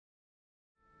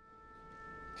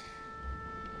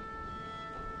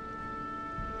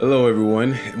Hello,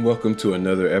 everyone, and welcome to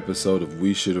another episode of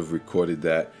We Should Have Recorded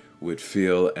That with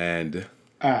Phil and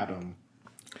Adam.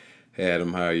 Hey,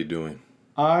 Adam, how are you doing?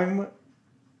 I'm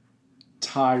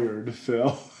tired,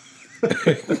 Phil.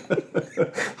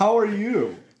 How are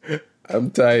you? I'm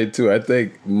tired too. I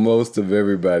think most of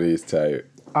everybody is tired.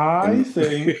 I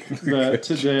think that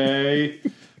today,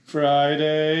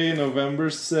 Friday, November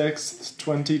 6th,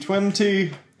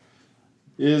 2020,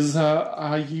 is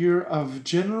a year of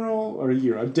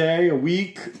a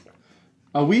week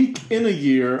in a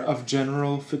year of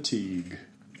general fatigue.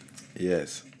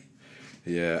 Yes.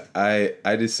 Yeah,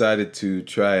 I decided to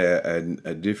try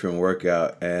a different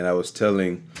workout, and I was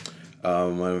telling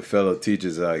my fellow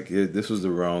teachers, like, this was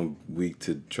the wrong week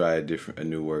to try a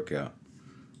new workout.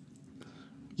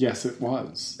 Yes, it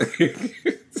was.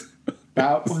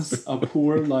 That was a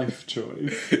poor life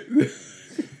choice.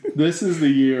 This is the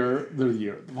year.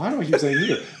 Why do I keep saying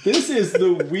year? This is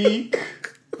the week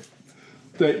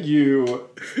that you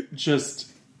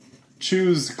just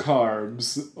choose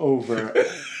carbs over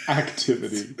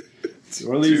activity.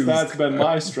 Or at least that's been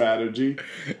my strategy.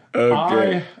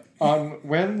 Okay. I, on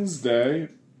Wednesday,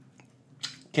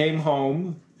 came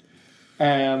home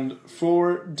and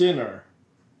for dinner,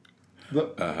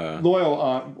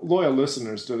 loyal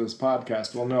listeners to this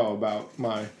podcast will know about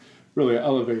my really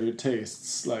elevated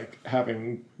tastes, like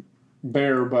having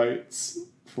bear bites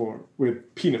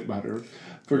with peanut butter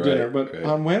for dinner. But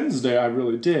on Wednesday, I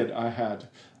really did. I had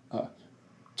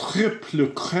triple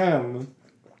crème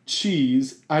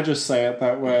cheese. I just say it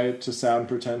that way to sound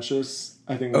pretentious.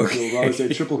 I think most people always say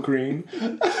triple cream.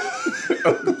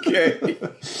 Okay.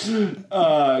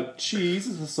 Cheese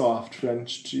is a soft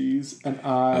French cheese, and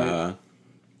I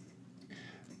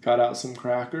got out some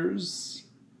crackers,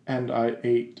 and I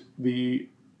ate the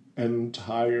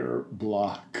entire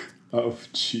block of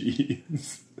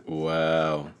cheese.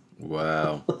 Wow.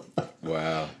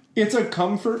 It's a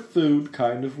comfort food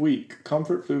kind of week.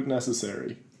 Comfort food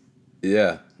necessary.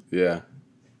 Yeah.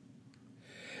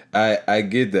 I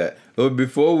get that. But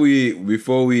before we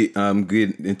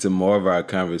get into more of our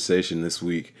conversation this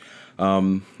week,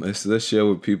 let's share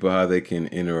with people how they can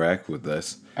interact with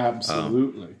us.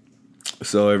 Absolutely.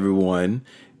 So everyone,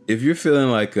 if you're feeling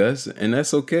like us, and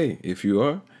that's okay if you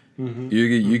are,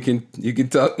 you can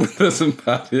talk with us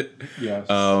about it. Yes.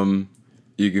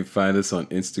 You can find us on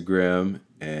Instagram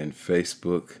and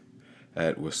Facebook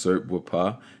at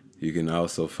Wasertwapa. You can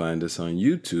also find us on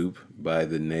YouTube by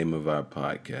the name of our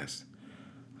podcast.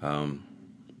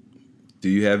 Do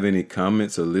you have any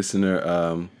comments or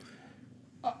listener?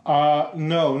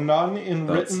 No, none in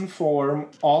written form.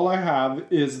 All I have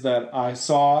is that I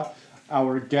saw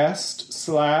our guest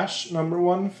 / number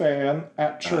one fan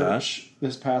at church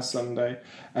this past Sunday,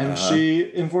 and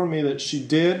she informed me that she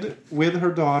did, with her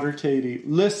daughter Katie,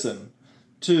 listen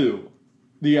to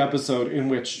the episode in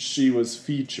which she was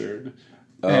featured.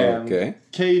 And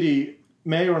Katie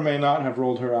may or may not have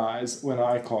rolled her eyes when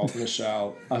I called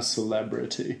Michelle a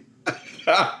celebrity.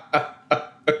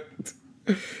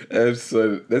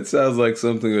 That sounds like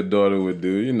something a daughter would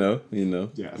do, you know,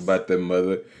 Yes. about their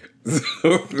mother.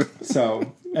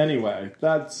 So anyway,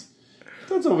 that's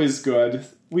always good.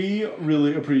 We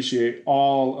really appreciate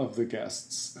all of the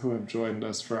guests who have joined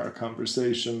us for our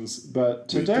conversations. But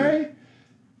today,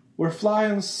 we're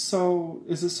flying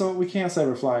we can't say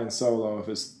we're flying solo if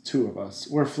it's two of us.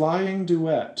 We're flying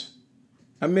duet.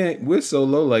 I mean, we're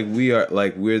solo,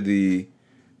 we're the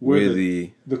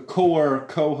core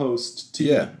co-host team.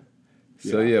 Yeah.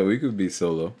 So yeah, we could be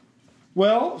solo.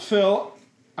 Well, Phil,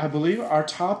 I believe our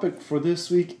topic for this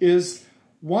week is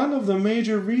one of the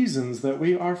major reasons that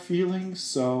we are feeling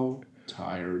so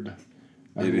tired.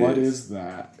 And what is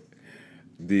that?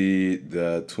 The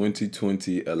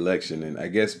 2020 election, and I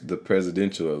guess the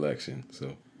presidential election.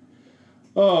 So,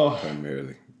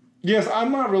 primarily. Yes,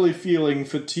 I'm not really feeling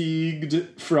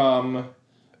fatigued from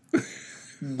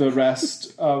the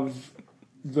rest of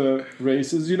the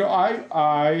races. You know,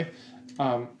 I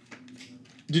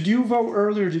did you vote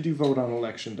early or did you vote on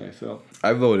election day, Phil?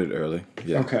 I voted early.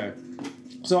 Yeah. Okay.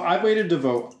 So I waited to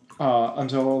vote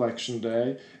until election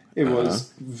day. It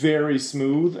was very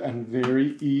smooth and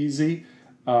very easy.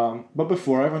 But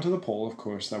before I went to the poll, of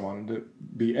course, I wanted to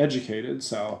be educated.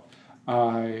 So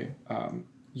I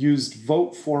used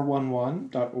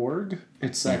vote411.org.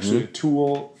 It's actually a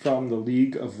tool from the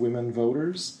League of Women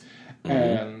Voters.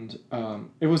 And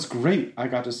it was great. I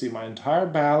got to see my entire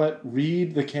ballot,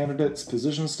 read the candidates'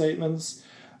 position statements.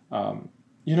 And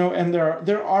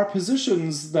there are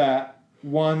positions that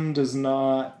one does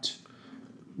not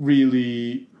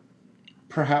really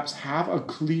perhaps have a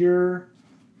clear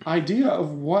idea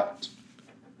of what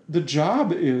the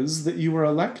job is that you are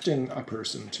electing a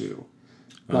person to,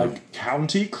 like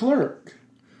county clerk,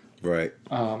 Right.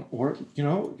 or,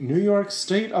 New York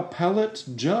State appellate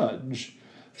judge.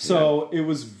 So it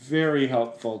was very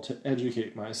helpful to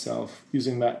educate myself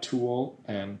using that tool,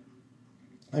 and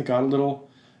I got a little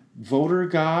voter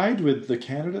guide with the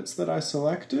candidates that I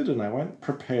selected, and I went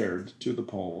prepared to the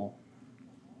poll.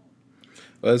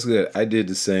 Well, that's good. I did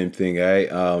the same thing.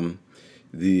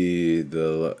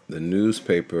 The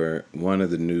newspaper, one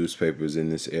of the newspapers in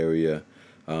this area,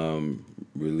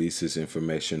 releases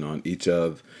information on each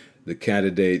of the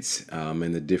candidates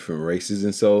and the different races,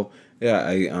 and so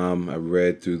I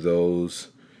read through those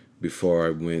before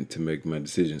I went to make my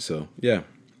decision. So Yep.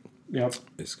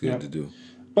 it's good to do.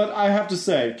 But I have to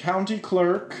say, county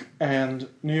clerk and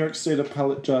New York State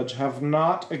appellate judge have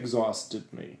not exhausted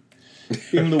me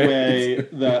in the way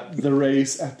that the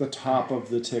race at the top of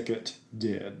the ticket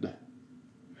did.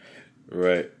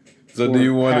 Right. So do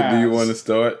you want to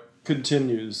start?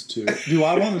 Continues to. Do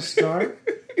I want to start?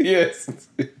 Yes.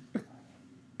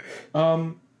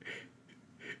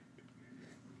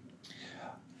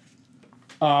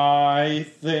 I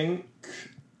think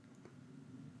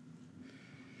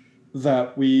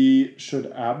that we should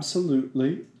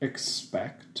absolutely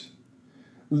expect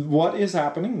what is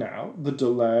happening now, the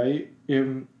delay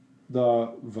in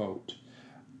the vote.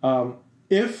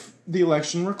 If the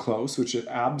election were close, which it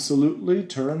absolutely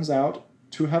turns out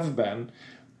to have been,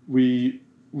 we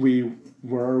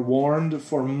were warned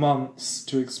for months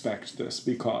to expect this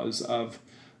because of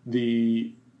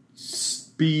the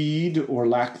speed or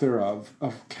lack thereof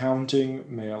of counting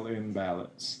mail-in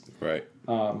ballots. Right.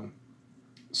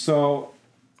 So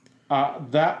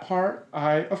that part,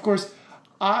 I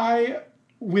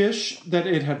wish that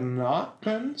it had not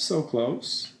been so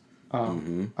close.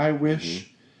 I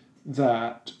wish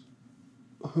that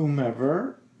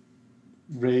whomever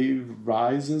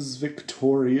rises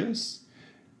victorious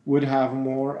would have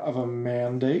more of a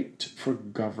mandate for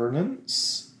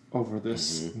governance over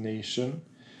this nation.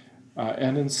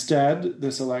 And instead,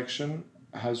 this election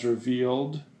has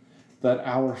revealed that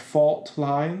our fault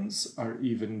lines are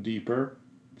even deeper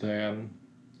than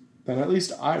at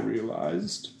least I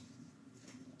realized.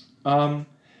 And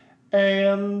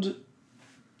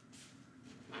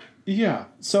yeah,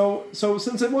 so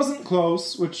since it wasn't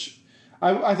close, which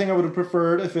I think I would have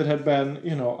preferred if it had been,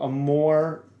 a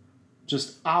more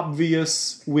just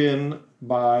obvious win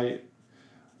by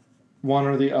one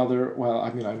or the other. Well,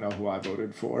 I mean, I know who I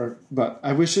voted for, but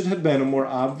I wish it had been a more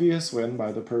obvious win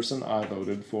by the person I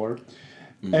voted for.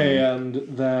 And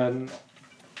then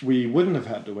we wouldn't have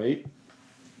had to wait.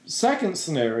 Second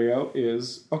scenario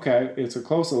is, okay, it's a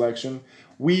close election.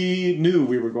 We knew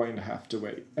we were going to have to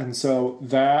wait. And so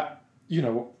that,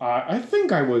 I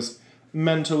think I was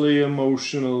mentally,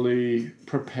 emotionally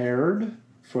prepared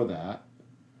for that.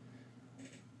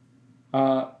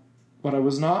 What I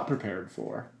was not prepared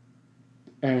for,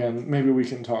 and maybe we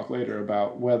can talk later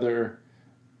about whether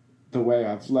the way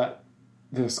I've let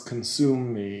this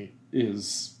consume me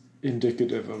is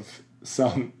indicative of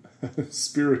some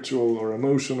spiritual or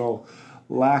emotional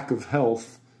lack of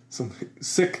health, some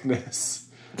sickness.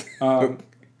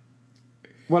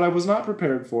 What I was not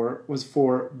prepared for was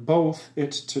for both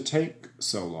it to take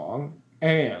so long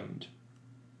and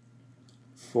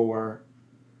for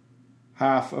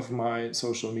half of my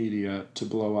social media to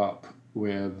blow up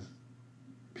with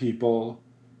people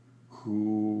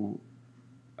who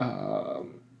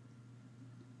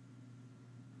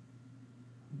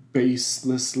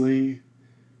baselessly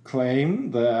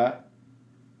claim that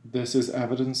this is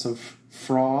evidence of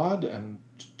fraud and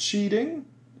cheating.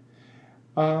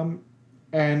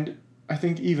 And I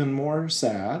think even more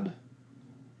sad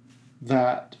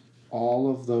that all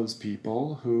of those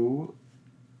people who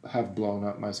have blown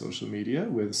up my social media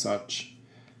with such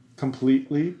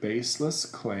completely baseless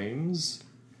claims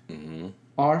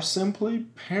are simply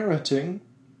parroting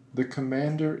the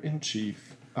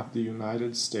Commander-in-Chief of the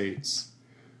United States,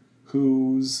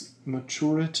 whose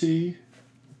maturity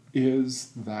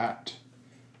is that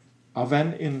of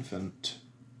an infant.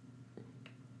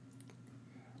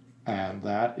 And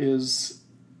that is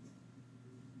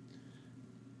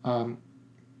oh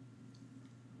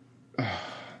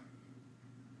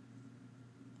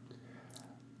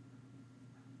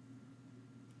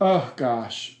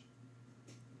gosh.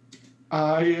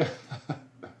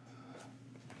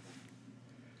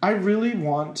 I really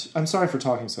want... I'm sorry for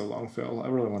talking so long, Phil. I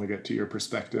really want to get to your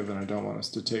perspective, and I don't want us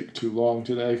to take too long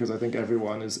today, because I think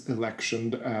everyone is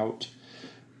electioned out.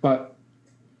 But,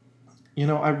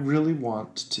 I really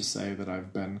want to say that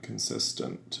I've been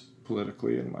consistent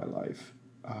politically in my life.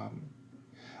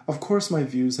 of course, my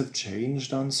views have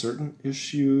changed on certain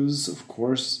issues. Of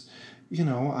course,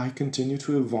 I continue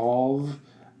to evolve.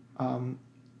 But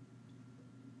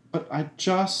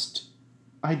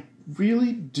I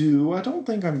really do. I don't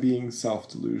think I'm being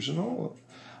self-delusional.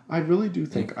 I really do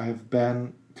think I have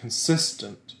been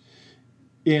consistent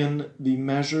in the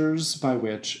measures by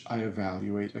which I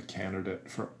evaluate a candidate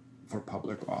for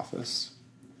public office.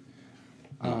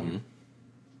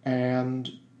 And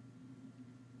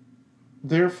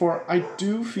therefore, I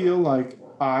do feel like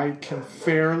I can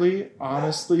fairly,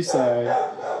 honestly say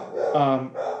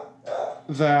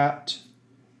that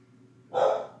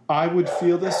I would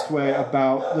feel this way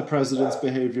about the president's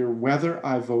behavior whether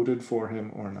I voted for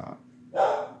him or not.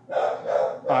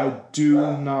 I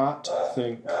do not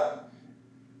think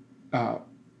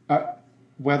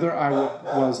whether I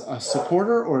was a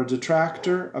supporter or a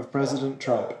detractor of President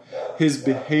Trump, his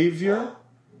behavior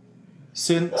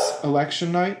since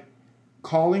election night,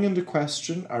 calling into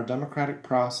question our democratic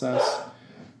process,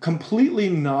 completely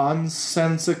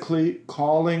nonsensically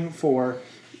calling for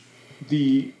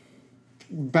the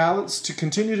ballots to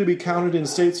continue to be counted in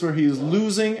states where he is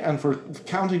losing and for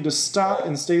counting to stop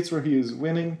in states where he is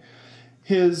winning,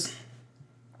 his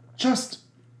just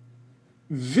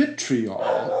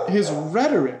vitriol, his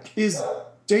rhetoric is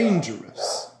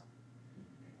dangerous.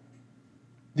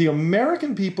 The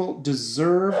American people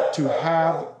deserve to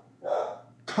have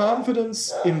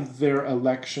confidence in their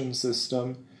election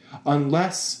system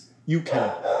unless you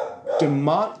can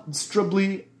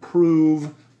demonstrably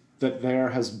prove that there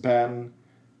has been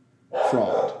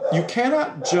fraud. You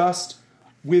cannot just,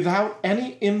 without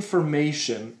any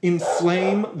information,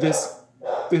 inflame the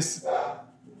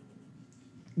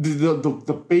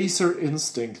baser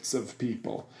instincts of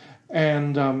people.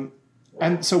 And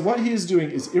so what he is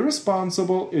doing is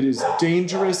irresponsible, it is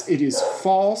dangerous, it is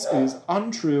false, it is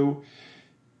untrue.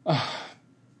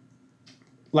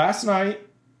 Last night,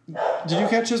 did you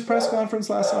catch his press conference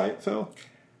last night, Phil?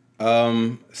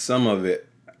 Some of it.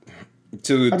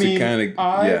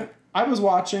 I was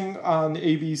watching on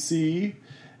ABC,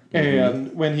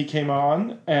 and when he came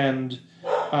on, and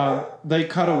they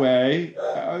cut away,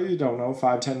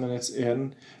 5-10 minutes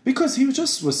in, because he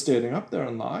was standing up there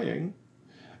and lying.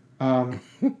 And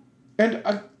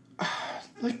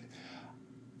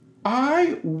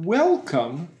I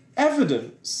welcome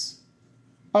evidence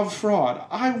of fraud.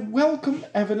 I welcome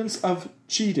evidence of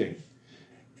cheating.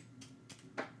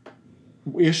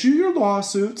 Issue your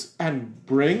lawsuits and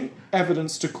bring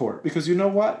evidence to court. Because you know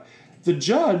what? The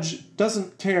judge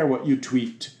doesn't care what you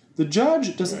tweet. The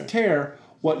judge doesn't care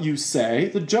what you say.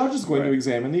 The judge is going to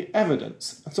examine the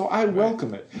evidence. So I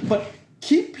welcome it. But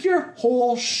keep your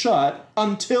hole shut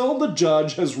until the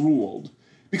judge has ruled.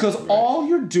 Because all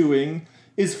you're doing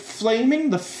is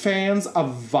flaming the fans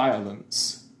of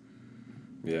violence.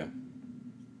 Yeah.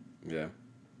 Yeah.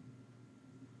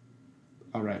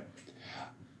 All right.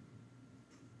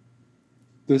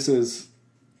 This is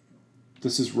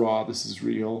raw. This is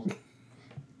real.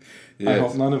 Yes. I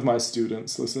hope none of my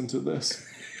students listen to this.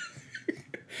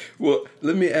 Well,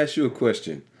 let me ask you a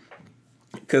question.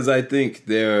 Because I think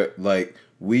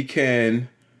we can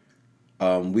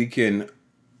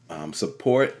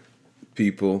support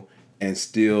people and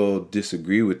still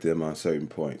disagree with them on certain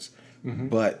points. Mm-hmm.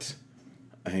 But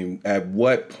at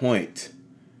what point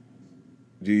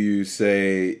do you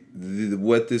say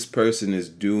what this person is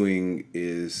doing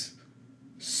is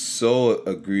so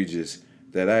egregious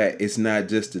that it's not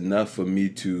just enough for me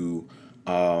to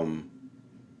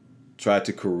try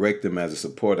to correct them as a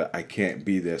supporter? I can't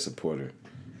be their supporter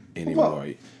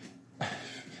anymore.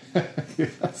 Well,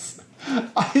 yes.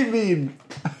 I mean...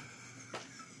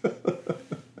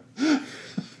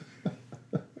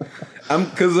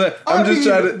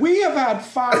 We have had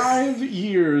 5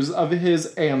 years of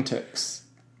his antics.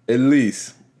 At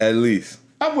least.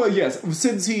 Well, yes,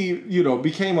 since he,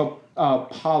 became a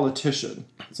politician,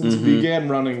 since he began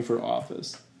running for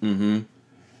office. Mm-hmm.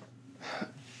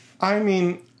 I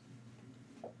mean,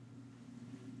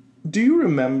 do you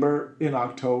remember in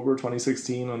October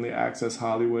 2016 when the Access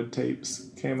Hollywood tapes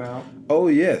came out? Oh,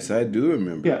 yes, I do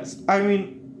remember. Yes, I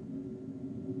mean...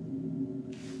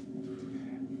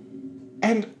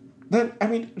 And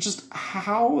then, just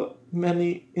how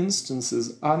many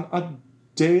instances on a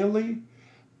daily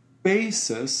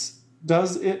basis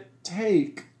does it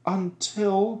take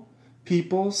until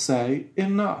people say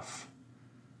enough?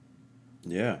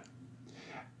 Yeah.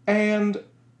 And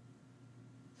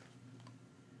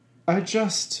I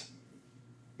just...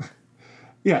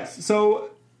 Yes, so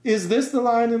is this the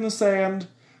line in the sand?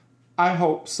 I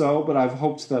hope so, but I've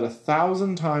hoped that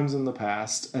 1,000 times in the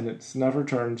past, and it's never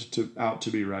turned out to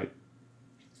be right.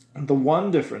 The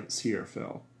one difference here,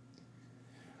 Phil,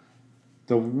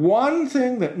 the one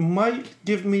thing that might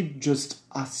give me just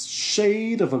a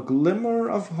shade of a glimmer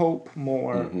of hope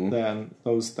more than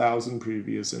those 1,000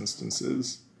 previous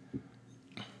instances.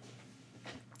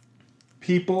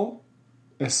 People,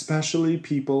 especially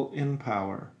people in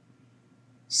power,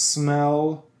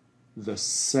 smell the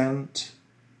scent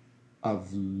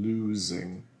of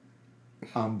losing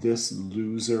on this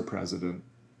loser president.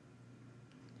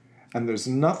 And there's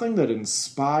nothing that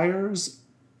inspires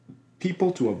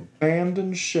people to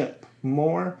abandon ship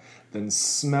more than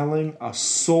smelling a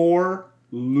sore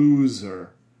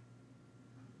loser.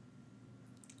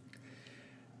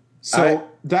 So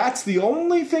that's the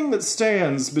only thing that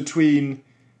stands between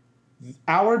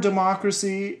our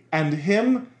democracy and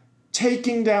him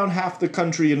taking down half the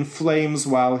country in flames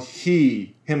while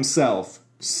he himself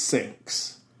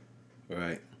sinks.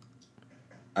 Right.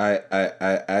 I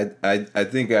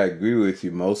think I agree with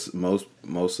you. Most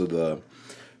of the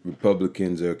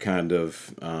Republicans are kind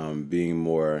of being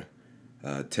more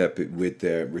tepid with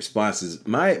their responses.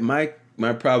 My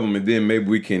problem, and then maybe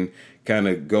we can kind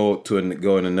of go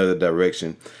in another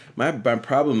direction. My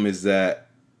problem is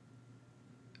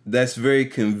that's very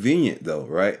convenient, though,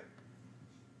 right?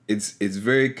 It's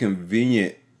very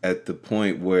convenient at the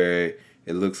point where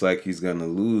it looks like he's gonna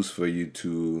lose for you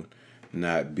to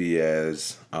not be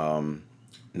as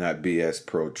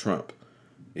pro-Trump,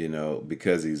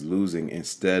 because he's losing,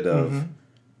 instead of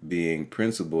being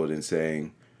principled and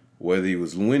saying whether he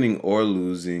was winning or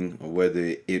losing, or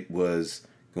whether it was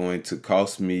going to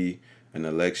cost me an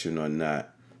election or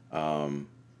not,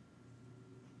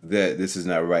 that this is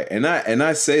not right. And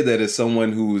I say that as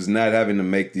someone who's not having to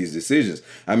make these decisions.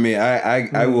 I mean, I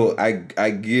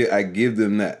give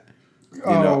them that.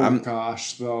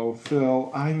 Gosh, though,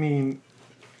 Phil, I mean,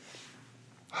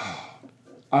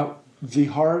 the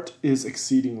heart is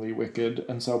exceedingly wicked,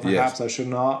 and so perhaps I should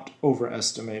not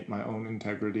overestimate my own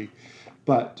integrity.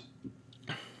 But,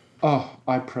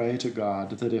 I pray to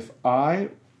God that if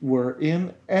I were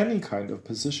in any kind of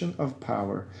position of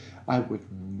power, I would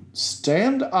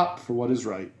stand up for what is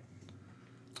right.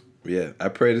 Yeah, I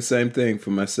pray the same thing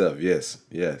for myself. Yes.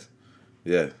 I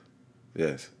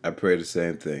pray the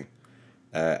same thing.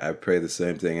 I pray the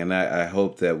same thing, and I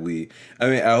hope that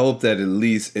I hope that at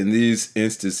least in these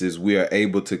instances we are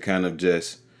able to kind of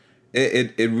just,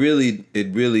 it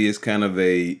really is kind of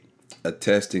a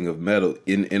testing of metal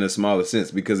in a smaller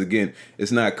sense, because again,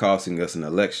 it's not costing us an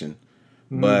election,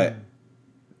 but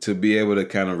to be able to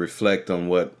kind of reflect on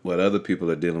what other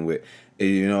people are dealing with.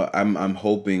 I'm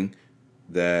hoping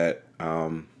that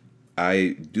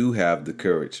I do have the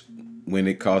courage when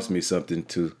it costs me something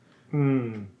to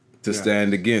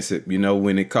stand against it,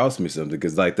 when it costs me something,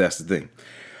 because that's the thing.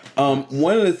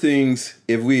 One of the things,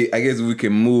 I guess we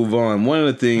can move on. One of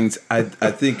the things I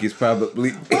think is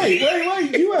probably wait!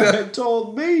 You haven't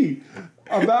told me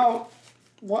about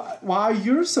why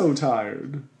you're so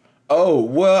tired. Oh,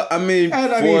 well, I mean,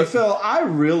 Phil, I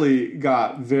really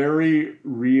got very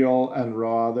real and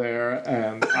raw there,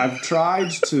 and I've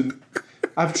tried to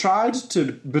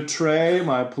betray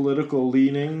my political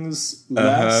leanings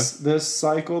less this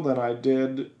cycle than I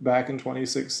did back in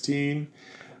 2016.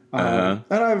 And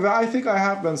I think I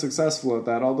have been successful at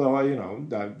that, although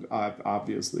I've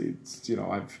obviously,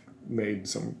 I've made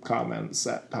some comments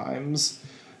at times.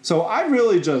 So I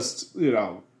really just,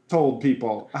 told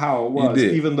people how it was,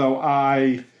 even though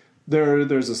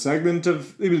there's a segment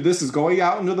of this is going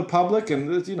out into the public, and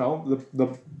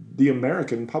the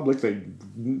American public, the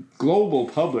global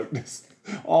public,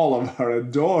 all of our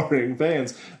adoring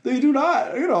fans, they do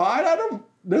not, I don't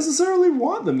necessarily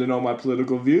want them to know my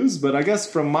political views, but I guess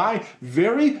from my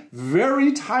very,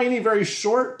 very tiny, very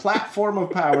short platform of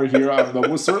power here on the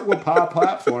Wusert Wapa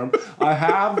platform, I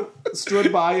have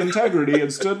stood by integrity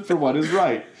and stood for what is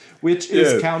right, which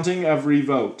is counting every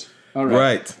vote. All right.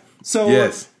 Right.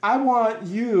 So I want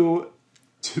you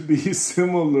to be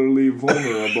similarly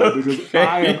vulnerable, because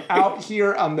I am out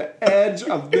here on the edge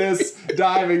of this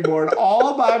diving board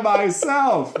all by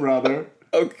myself, brother.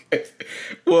 Okay.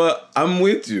 Well, I'm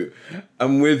with you.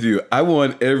 I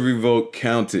want every vote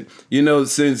counted.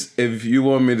 Since if you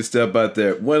want me to step out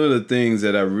there, one of the things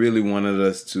that I really wanted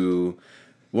us to,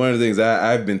 one of the things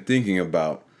I've been thinking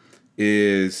about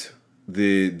is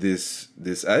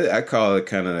this I call it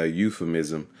kind of a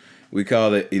euphemism. We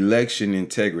call it election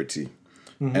integrity.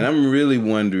 And I'm really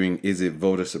wondering, is it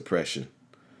voter suppression?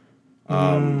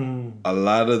 A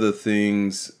lot of the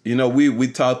things, we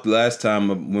talked last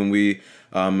time when we,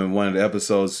 in one of the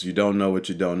episodes, You Don't Know What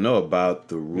You Don't Know, about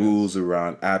the rules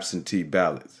around absentee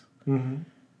ballots.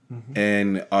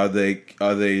 And are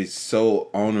they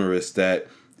so onerous that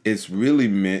it's really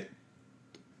meant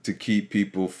to keep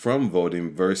people from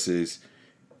voting versus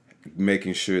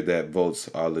making sure that votes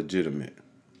are legitimate.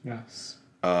 Yes.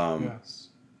 Yes.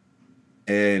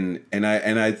 And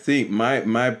I think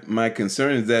my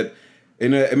concern is that,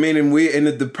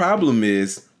 the problem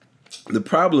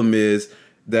is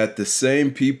that the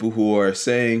same people who are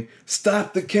saying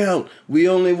stop the count, we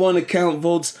only want to count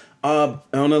votes on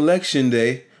election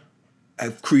day,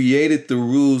 have created the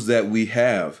rules that we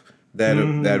have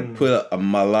that put a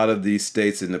lot of these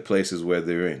states in the places where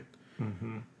they're in.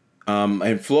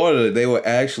 In Florida, they were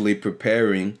actually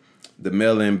preparing the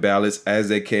mail-in ballots as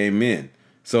they came in,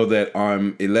 so that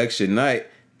on election night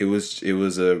it was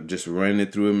just running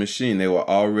it through a machine. They were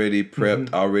already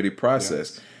prepped, already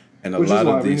processed, Yes. and Which is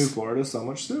why we knew Florida so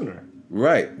much sooner.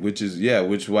 right, which is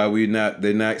why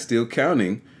they're not still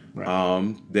counting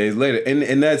Right. days later,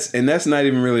 and that's not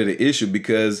even really the issue,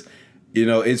 because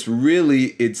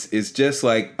it's just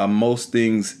like most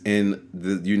things in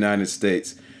the United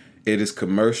States. It is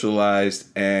commercialized,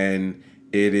 and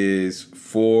it's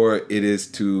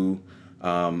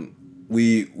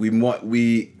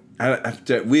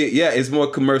more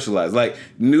commercialized. Like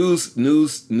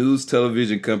news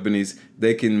television companies,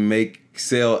 they can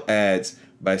sell ads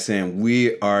by saying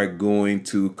we are going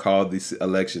to call this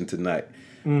election tonight,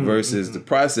 versus the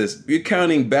process. You're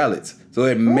counting ballots, so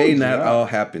it may not all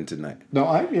happen tonight. No,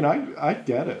 I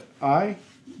get it. I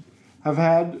have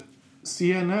had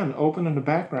CNN open in the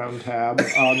background tab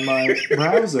on my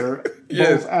browser,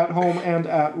 Yes. both at home and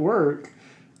at work,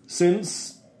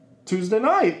 since Tuesday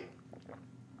night.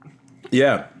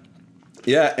 Yeah,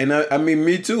 and I mean,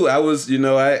 me too. I was,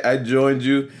 I joined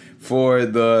you for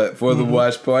the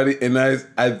watch party, and I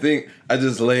think I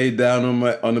just laid down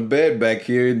on the bed back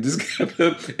here and just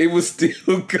it was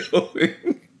still going.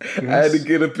 Yes. I had to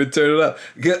get up and turn it up.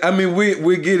 I mean,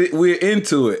 we're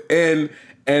into it,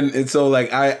 and so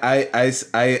like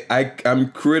I'm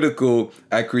critical.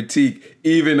 I critique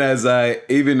even as I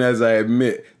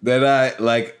admit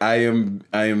that I am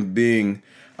being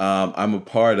I'm a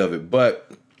part of it.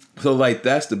 But so like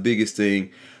that's the biggest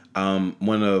thing.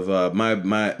 One of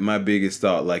my biggest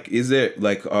thought, like, is there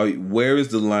like where is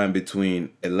the line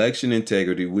between election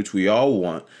integrity, which we all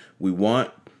want? We want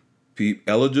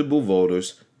eligible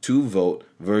voters to vote,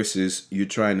 versus you're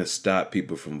trying to stop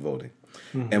people from voting.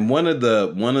 And one of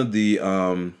the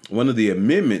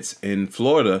amendments in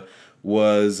Florida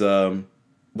was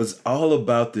all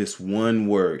about this one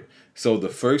word. So the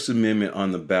First Amendment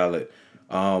on the ballot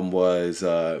was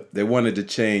they wanted to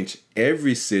change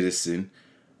every citizen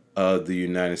of the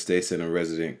United States and a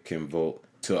resident can vote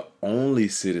to only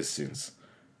citizens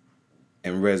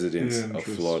and residents of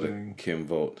Florida can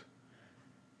vote.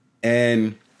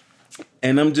 And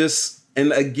I'm just,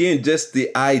 and again, just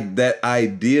that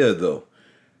idea though.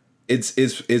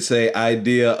 It's a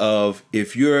idea of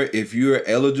if you're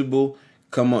eligible,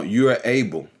 come on, you are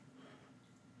able.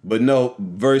 But no,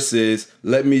 versus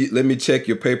let me check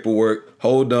your paperwork.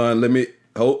 Hold on,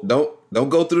 don't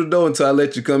go through the door until I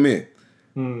let you come in.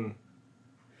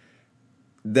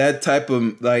 That type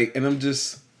of like, and I'm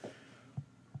just,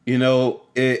 it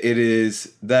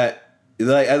is that.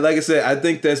 Like I said, I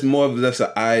think that's more of just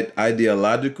an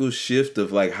ideological shift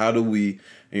of like how do we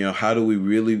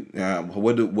really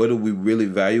what are we really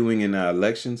valuing in our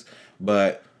elections?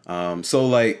 But so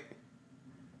like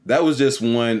that was just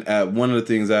one of the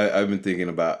things I've been thinking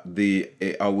about.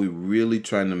 Are we really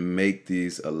trying to make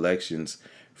these elections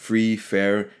free,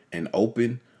 fair, and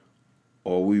open?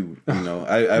 Or I've No,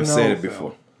 said it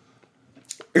before.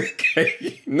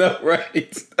 Okay, no,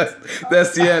 right?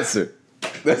 That's the answer.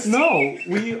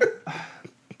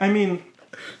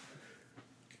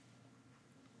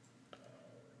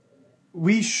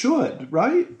 We should,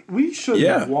 right? We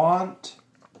should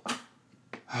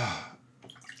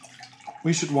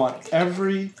want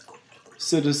every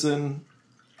citizen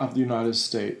of the United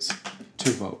States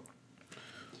to vote.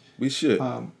 We should.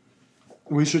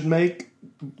 We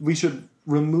should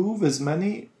remove as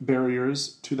many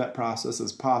barriers to that process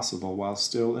as possible while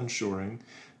still ensuring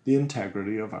the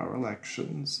integrity of our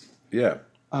elections. Yeah.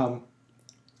 And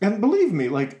believe me,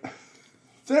 like,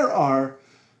 there are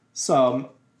some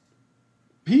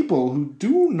people who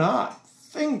do not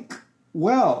think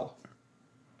well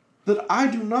that I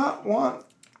do not want,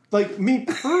 like, me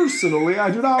personally,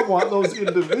 I do not want those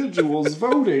individuals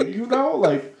voting,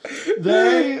 like,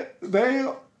 they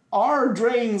are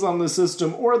drains on the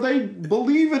system, or they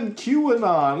believe in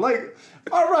QAnon. Like,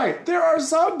 all right, there are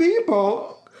some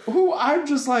people who I'm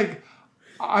just like,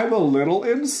 I'm a little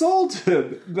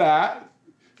insulted that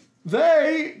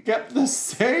they get the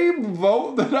same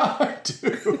vote that I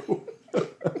do.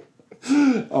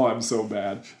 Oh, I'm so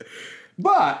bad.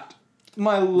 But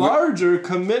my larger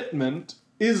commitment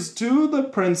is to the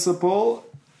principle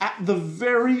at the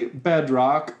very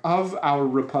bedrock of our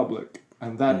republic,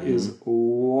 and that is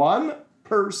one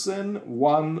person,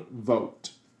 one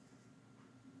vote.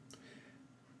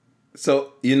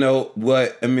 So you know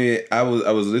what I mean. I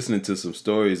was listening to some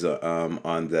stories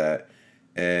on that,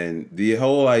 and the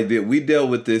whole idea we dealt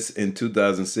with this in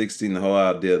 2016. The whole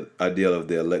idea of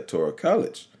the electoral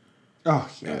college. Oh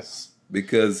yes,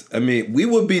 Because I mean we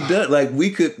would be done. Like we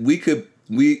could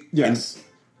yes.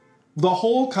 The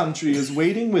whole country is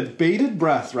waiting with bated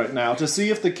breath right now to see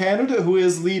if the candidate who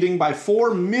is leading by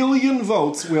 4 million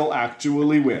votes will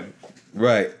actually win.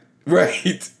 Right.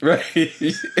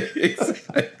 Exactly.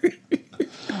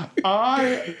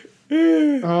 I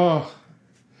mean,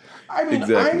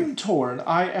 Exactly. I'm torn.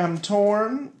 I am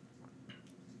torn.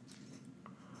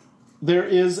 There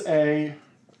is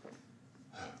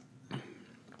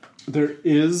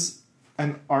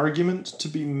an argument to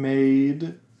be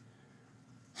made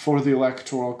for the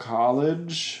Electoral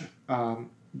College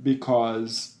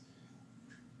because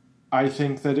I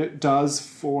think that it does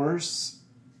force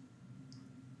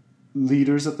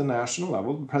leaders at the national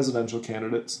level, presidential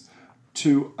candidates,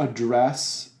 to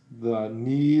address the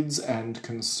needs and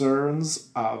concerns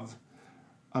of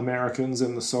Americans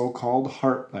in the so-called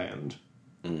heartland.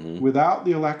 Without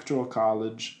the Electoral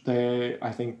College,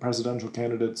 I think presidential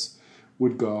candidates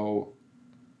would go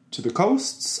to the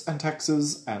coasts and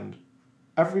Texas, and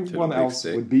everyone else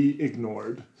would be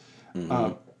ignored.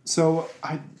 So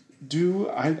I'm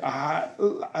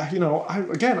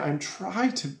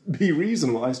trying to be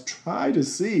reasonable. I try to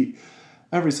see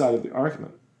every side of the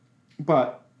argument.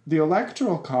 But the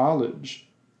Electoral College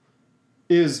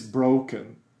is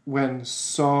broken when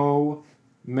so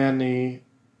many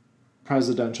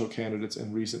presidential candidates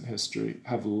in recent history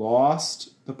have lost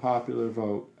the popular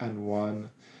vote and won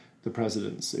the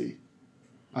presidency.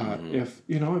 If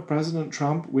President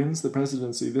Trump wins the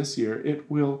presidency this year, it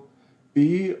will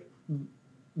be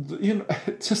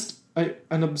just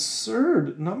an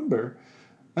absurd number,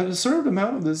 an absurd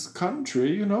amount of this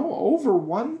country, over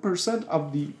 1%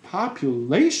 of the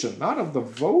population, not of the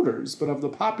voters, but of the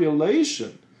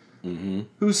population,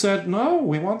 who said, no,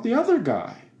 we want the other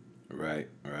guy. Right.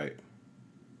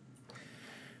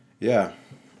 Yeah.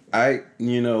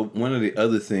 One of the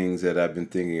other things that I've been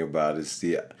thinking about is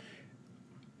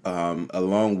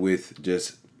along with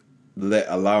just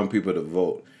allowing people to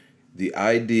vote, the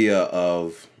idea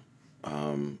of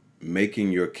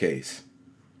making your case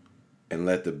and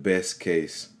let the best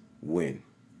case win.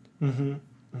 And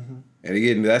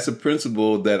again, that's a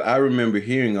principle that I remember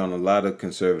hearing on a lot of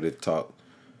conservative talk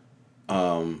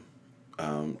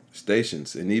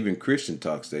stations and even Christian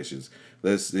talk stations.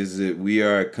 We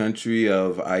are a country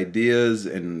of ideas,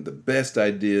 and the best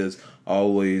ideas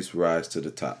always rise to the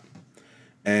top.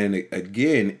 And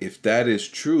again, if that is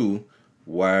true,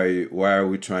 why are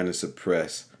we trying to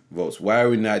suppress votes? Why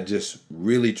are we not just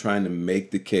really trying to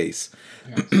make the case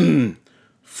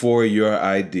for your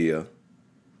idea,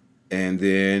 and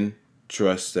then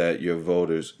trust that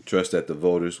the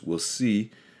voters will see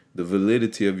the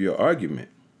validity of your argument?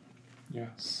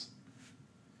 Yes.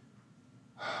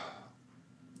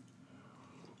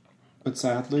 But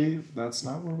sadly, that's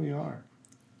not where we are.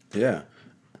 Yeah.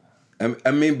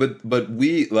 I mean, but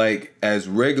we, like, as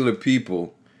regular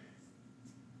people,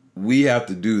 we have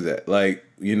to do that. Like,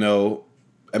 I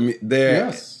mean,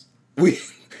 Yes. we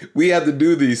have to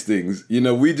do these things.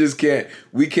 We just can't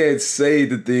say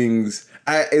the things.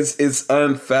 It's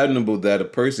unfathomable that a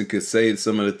person could say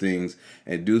some of the things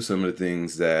and do some of the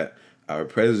things that our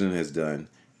president has done,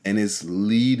 and is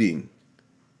leading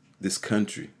this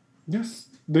country. Yes.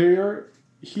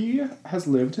 He has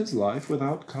lived his life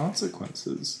without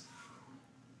consequences.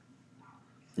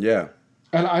 Yeah.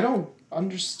 And I don't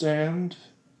understand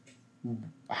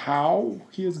how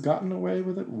he has gotten away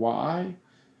with it, why.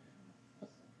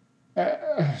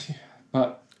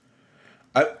 But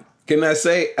can I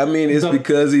say? I mean, it's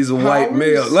because he's a white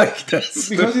male. Like that's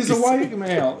because he's a white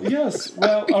male. Yes,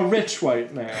 well, a rich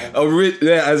white male.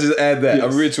 Yeah, I just add that.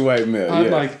 Yes. A rich white male.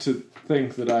 I'd like to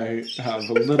think that I have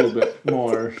a little bit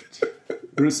more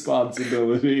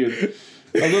responsibility and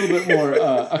a little bit more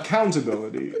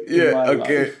accountability. In my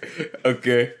life.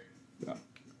 Okay.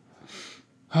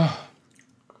 Yeah.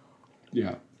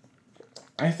 Yeah.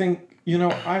 I think,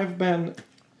 I've been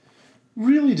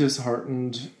really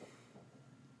disheartened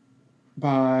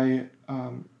by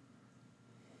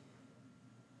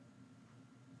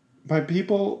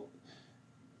people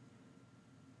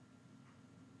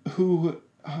who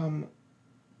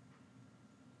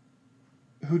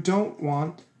don't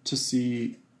want to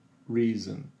see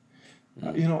reason.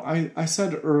 I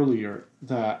said earlier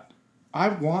that I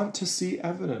want to see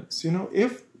evidence.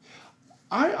 If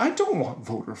I don't want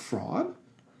voter fraud.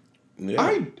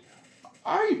 Yeah.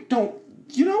 I don't,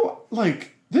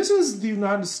 this is the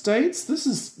United States. This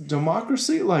is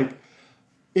democracy.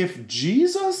 If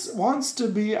Jesus wants to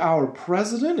be our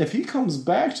president, if he comes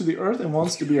back to the earth and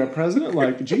wants to be our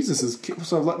president, Jesus is king.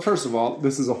 So first of all,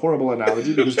 this is a horrible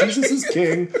analogy because Jesus is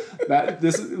king. That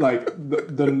this is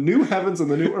the new heavens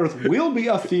and the new earth will be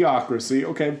a theocracy.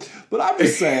 Okay, but I'm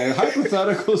just saying,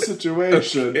 hypothetical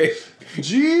situation. Okay.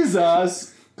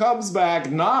 Jesus comes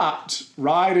back not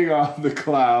riding on the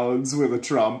clouds with a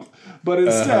Trump, but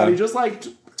instead he just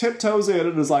tiptoes in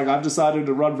and is like, I've decided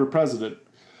to run for president.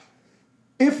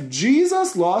 If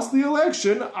Jesus lost the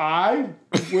election, I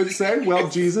would say, well,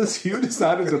 Jesus, you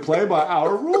decided to play by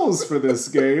our rules for this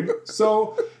game,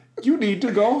 so you need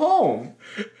to go home.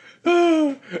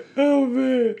 Oh,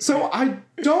 man. So I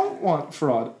don't want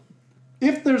fraud.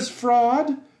 If there's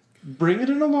fraud, bring it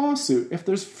in a lawsuit. If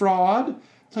there's fraud,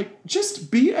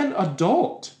 just be an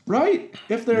adult, right?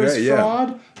 If there's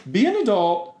fraud, be an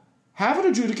adult, have it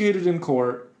adjudicated in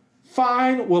court.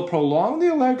 Fine, we'll prolong the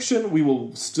election. We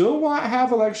will still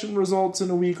have election results in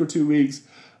a week or 2 weeks.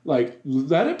 Let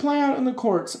it play out in the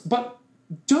courts. But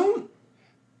don't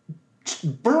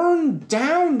burn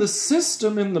down the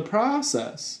system in the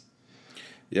process.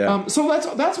 Yeah. So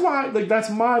that's why, that's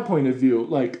my point of view.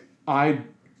 I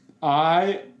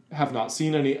have not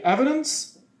seen any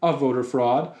evidence of voter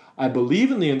fraud. I believe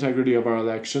in the integrity of our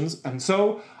elections. And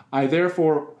so I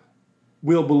therefore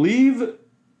will believe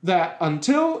that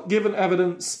until given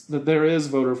evidence that there is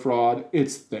voter fraud,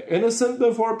 it's the innocent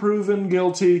before proven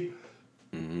guilty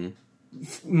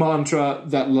mantra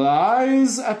that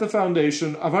lies at the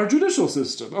foundation of our judicial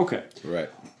system. Okay.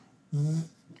 Right.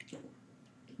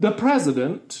 The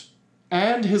president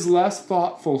and his less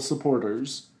thoughtful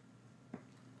supporters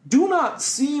do not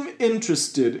seem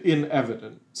interested in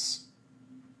evidence.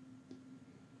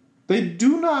 They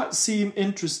do not seem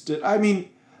interested. I mean,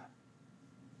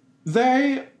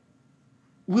 they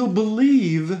will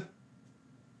believe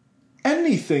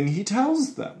anything he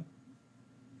tells them.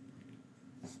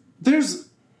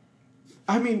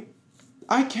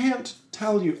 I can't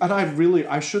tell you, and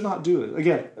I should not do it.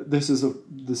 Again, this is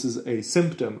a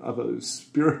symptom of a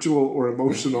spiritual or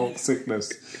emotional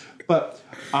sickness. But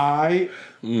I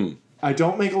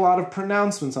don't make a lot of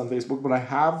pronouncements on Facebook, but I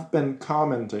have been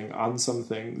commenting on some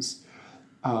things,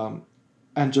 and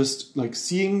just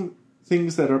seeing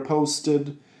things that are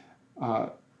posted,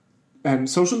 and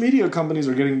social media companies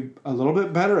are getting a little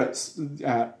bit better at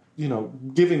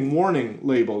giving warning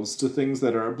labels to things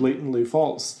that are blatantly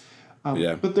false.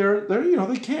 But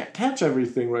they can't catch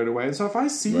everything right away. And so if I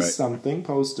see something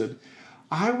posted,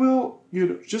 I will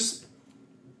just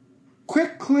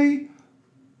quickly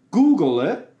Google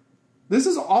it. This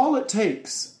is all it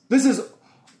takes. This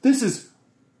is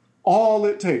all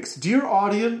it takes. Dear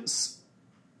audience,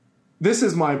 this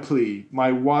is my plea,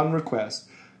 my one request.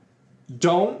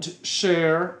 Don't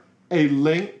share a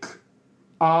link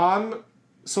on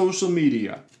social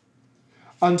media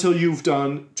until you've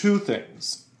done two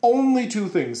things. Only two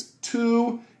things.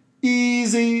 2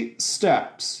 easy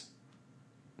steps.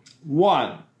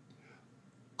 1,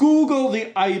 Google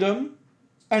the item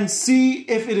and see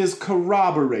if it is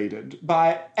corroborated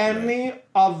by any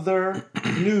other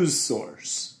news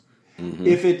source.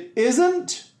 If it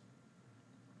isn't,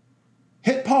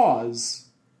 hit pause.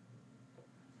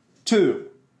 2,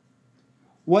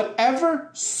 whatever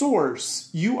source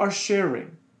you are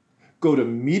sharing, go to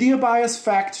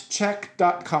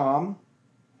MediaBiasFactCheck.com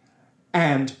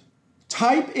and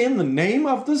type in the name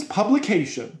of this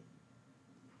publication.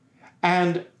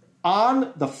 And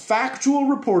on the factual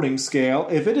reporting scale,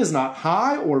 if it is not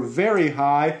high or very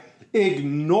high,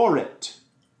 ignore it.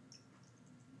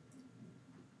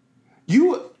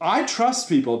 I trust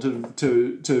people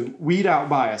to weed out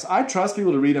bias. I trust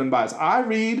people to read unbiased. I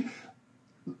read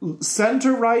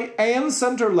center-right and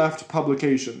center-left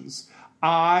publications.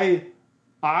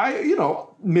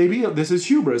 Maybe this is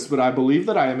hubris, but I believe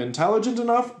that I am intelligent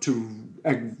enough to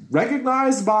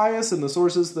recognize bias in the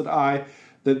sources that I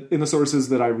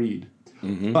read.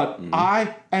 But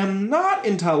I am not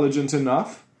intelligent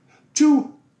enough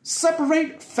to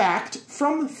separate fact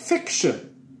from fiction.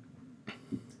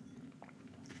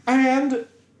 And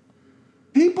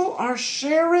people are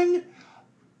sharing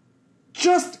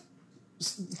just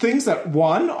things that,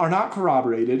 1, are not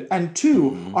corroborated, and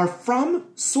 2, are from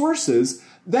sources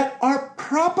that are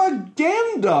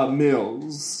propaganda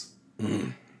mills.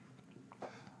 And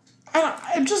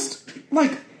I'm just,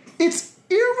 it's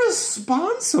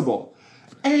irresponsible.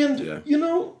 And,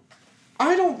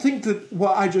 I don't think that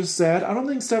what I just said, I don't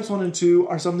think steps 1 and 2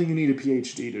 are something you need a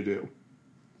PhD to do.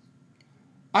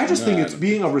 I just think it's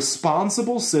being a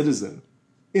responsible citizen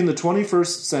in the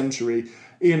 21st century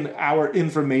in our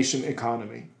information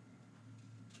economy.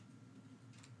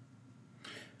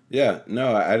 Yeah,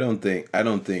 no, I think,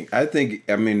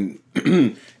 I mean,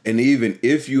 and even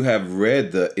if you have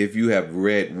read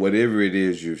whatever it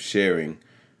is you're sharing,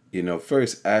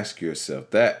 first ask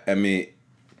yourself that, I mean,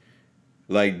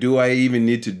 like, do I even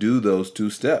need to do those 2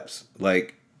 steps?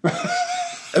 Like,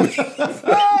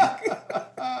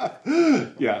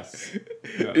 Yes.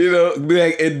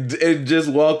 Like, and just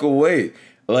walk away.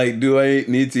 Like, do I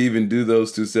need to even do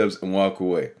those 2 steps and walk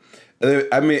away?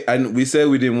 I mean, we said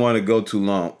we didn't want to go too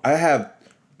long. I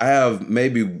have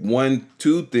maybe 1,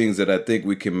 2 things that I think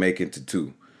we can make into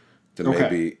 2 to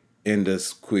maybe end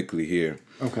us quickly here.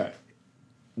 Okay.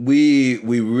 We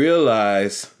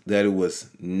realized that it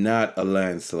was not a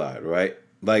landslide, right?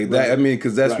 Like that. I mean,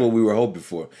 because that's what we were hoping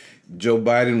for. Joe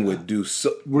Biden would do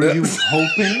so. Were you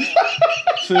hoping,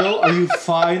 Phil? Are you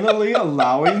finally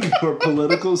allowing your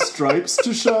political stripes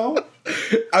to show?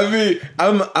 I mean,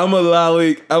 I'm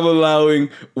allowing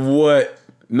what,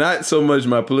 not so much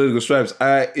my political stripes.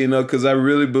 Because I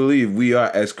really believe we are,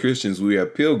 as Christians, we are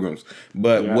pilgrims.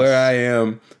 But where I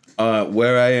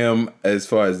am as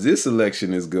far as this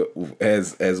election as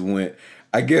went,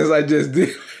 I guess I just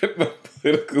did my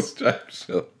political stripes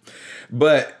show.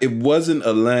 But it wasn't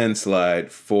a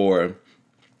landslide for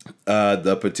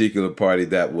the particular party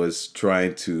that was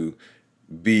trying to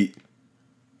beat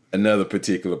another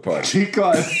particular party.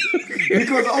 Because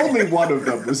only one of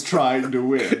them was trying to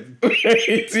win. Right?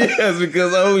 Yes,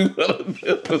 because only one of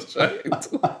them was trying to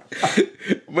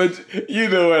win. But you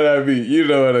know what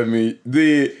I mean.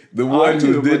 The one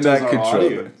who did not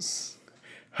control it.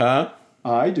 Huh?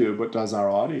 I do, but does our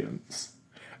audience?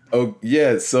 Oh,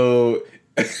 yeah, so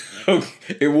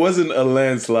it wasn't a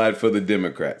landslide for the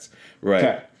Democrats, right?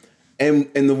 Okay. And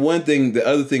the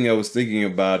other thing I was thinking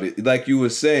about it, like you were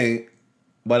saying,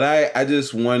 but I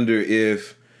just wonder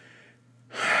if,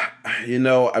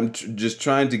 I'm just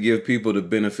trying to give people the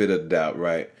benefit of the doubt,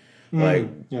 right? Like,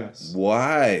 yes.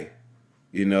 Why?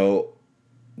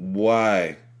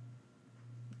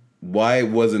 Why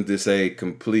wasn't this a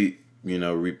complete,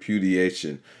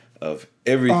 repudiation of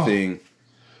everything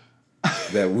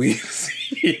that we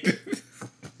see?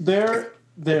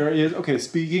 There is, okay,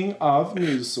 speaking of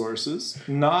news sources,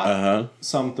 not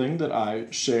something that I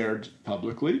shared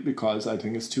publicly because I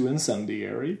think it's too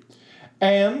incendiary.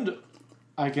 And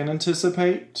I can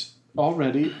anticipate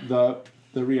already the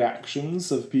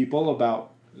reactions of people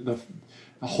about the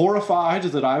horrified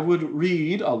that I would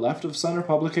read a left-of-center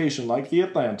publication like The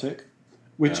Atlantic,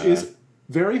 which is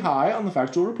very high on the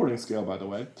factual reporting scale, by the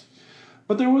way.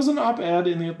 But there was an op-ed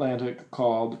in The Atlantic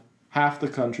called "Half the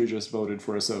Country Just Voted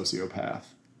for a Sociopath."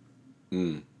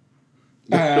 And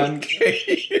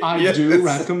I do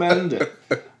recommend it.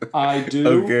 I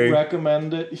do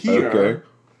recommend it here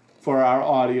for our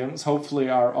audience. Hopefully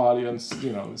our audience,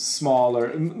 is smaller.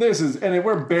 And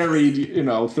we're buried,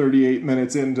 38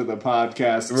 minutes into the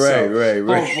podcast. Right.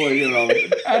 Hopefully,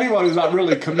 anyone who's not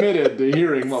really committed to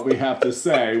hearing what we have to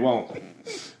say won't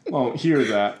hear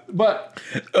that. But,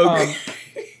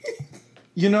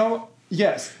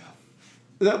 yes.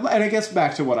 And I guess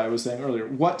back to what I was saying earlier.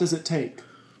 What does it take?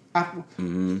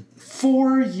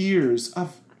 4 years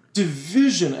of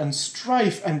division and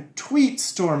strife and tweet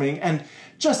storming and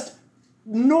just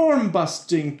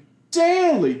norm-busting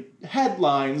daily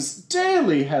headlines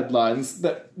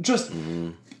that just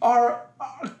are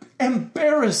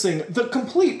embarrassing. The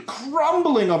complete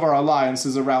crumbling of our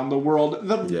alliances around the world,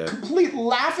 the complete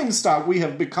laughingstock we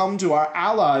have become to our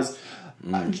allies,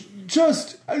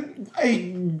 just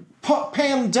a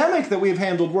pandemic that we've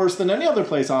handled worse than any other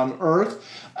place on Earth,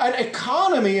 an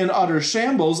economy in utter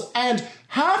shambles, and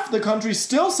half the country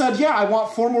still said, yeah, I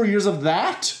want 4 more years of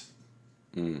that.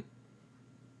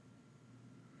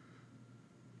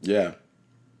 Yeah.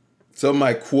 So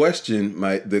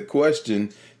the question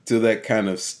to that kind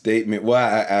of statement, well,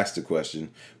 I asked the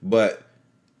question, but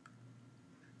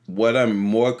what I'm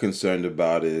more concerned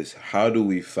about is how do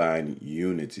we find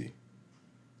unity?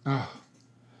 I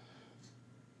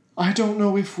don't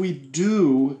know if we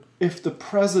do if the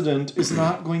president is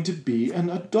not going to be an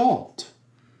adult.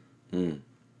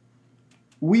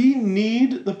 We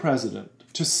need the president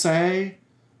to say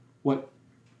what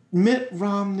Mitt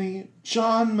Romney,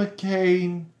 John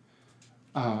McCain,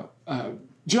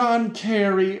 John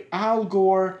Kerry, Al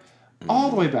Gore, all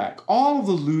the way back, all of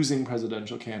the losing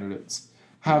presidential candidates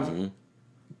have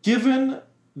given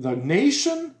the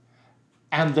nation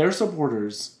and their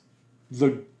supporters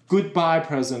the goodbye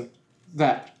present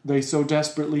that they so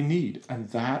desperately need. And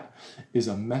that is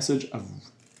a message of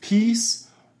peace,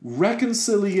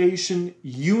 reconciliation,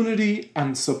 unity,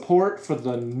 and support for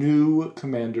the new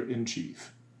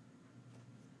commander-in-chief.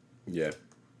 Yeah.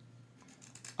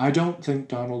 I don't think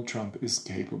Donald Trump is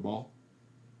capable.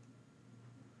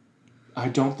 I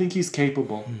don't think he's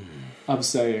capable of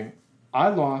saying, I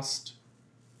lost,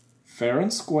 fair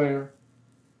and square,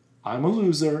 I'm a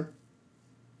loser,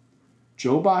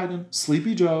 Joe Biden,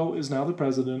 Sleepy Joe, is now the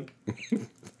president,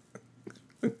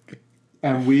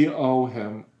 and we owe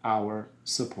him our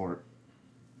support.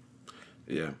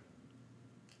 Yeah.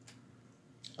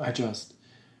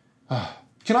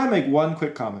 Can I make one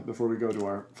quick comment before we go to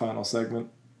our final segment?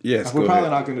 Yes, We're go probably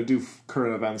ahead. not going to do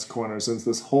current events corner since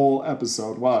this whole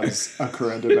episode was a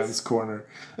current events corner.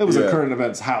 It was a current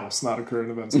events house, not a current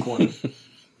events corner.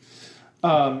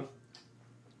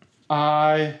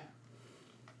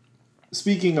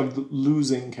 Speaking of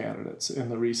losing candidates in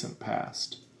the recent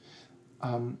past,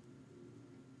 I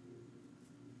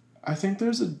think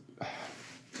there's a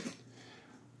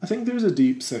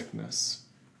deep sickness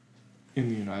in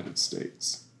the United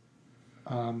States.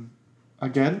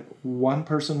 Again, one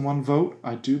person, one vote.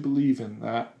 I do believe in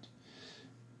that.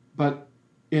 But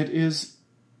it is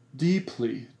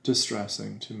deeply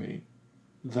distressing to me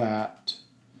that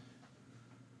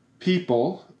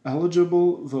people,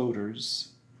 eligible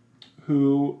voters,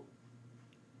 who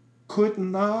could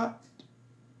not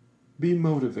be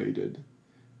motivated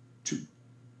to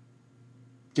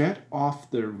get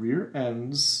off their rear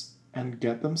ends and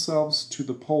get themselves to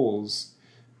the polls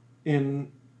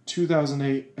in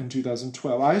 2008 and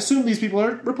 2012. I assume these people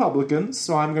are Republicans,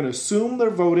 so I'm going to assume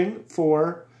they're voting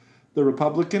for the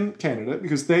Republican candidate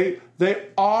because they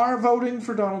are voting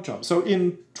for Donald Trump. So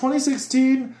in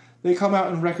 2016, they come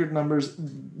out in record numbers,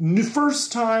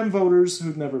 first-time voters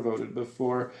who'd never voted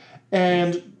before.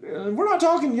 And we're not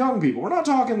talking young people. We're not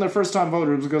talking they're first-time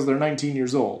voters because they're 19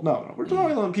 years old. No. We're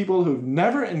talking about people who've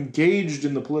never engaged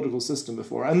in the political system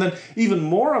before. And then even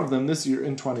more of them this year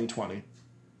in 2020.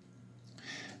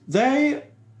 They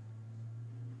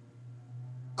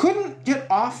couldn't get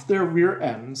off their rear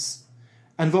ends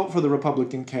and vote for the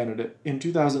Republican candidate in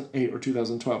 2008 or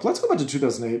 2012. Let's go back to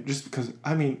 2008 just because,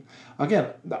 again,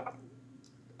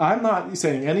 I'm not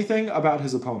saying anything about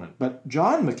his opponent, but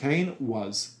John McCain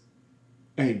was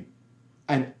an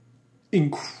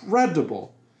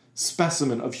incredible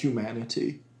specimen of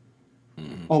humanity,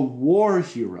 a war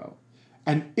hero,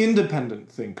 an independent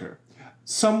thinker,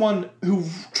 someone who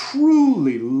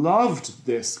truly loved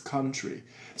this country,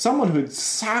 someone who had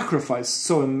sacrificed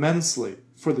so immensely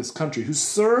for this country, who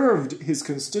served his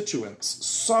constituents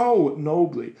so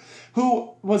nobly,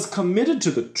 who was committed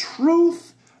to the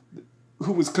truth,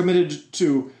 who was committed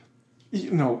to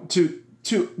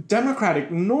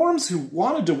democratic norms, who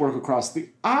wanted to work across the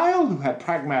aisle, who had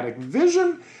pragmatic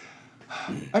vision.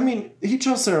 He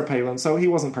chose Sarah Palin, so he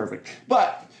wasn't perfect.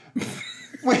 But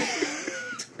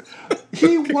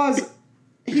he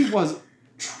was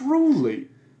truly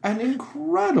an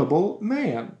incredible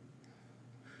man.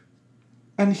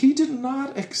 And he did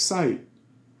not excite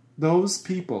those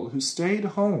people who stayed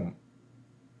home,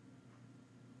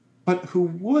 but who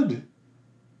would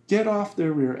get off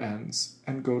their rear ends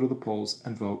and go to the polls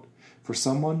and vote for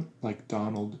someone like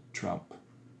Donald Trump.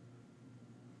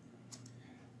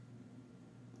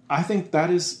 I think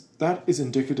that is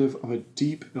indicative of a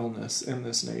deep illness in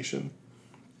this nation.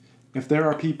 If there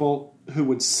are people who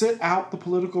would sit out the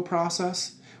political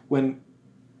process when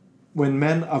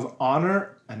men of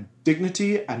honor and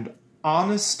dignity and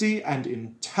honesty and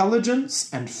intelligence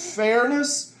and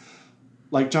fairness,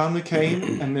 like John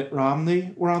McCain and Mitt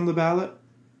Romney, were on the ballot,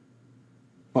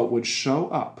 but would show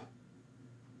up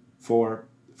for,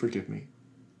 forgive me,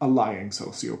 a lying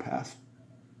sociopath.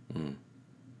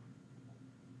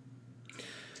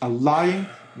 A lying,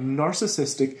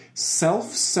 narcissistic,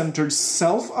 self-centered,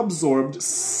 self-absorbed...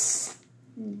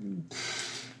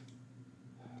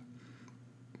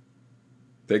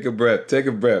 Take a breath. I'm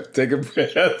going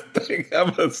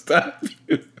to stop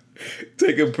you.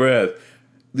 Take a breath.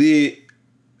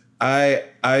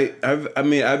 I've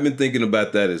been thinking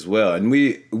about that as well, and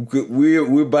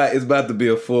it's about to be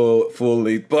a full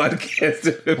length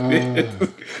podcast in a minute.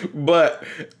 But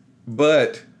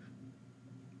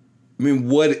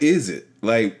what is it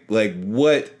like?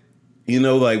 What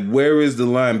where is the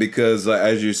line? Because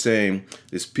as you're saying,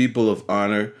 it's people of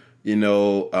honor.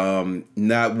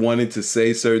 Not wanting to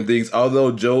say certain things. Although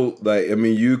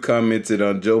you commented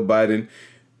on Joe Biden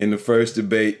in the first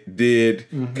debate did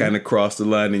kind of cross the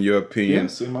line in your opinion,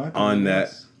 yes, in my opinion on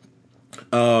that.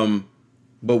 Yes.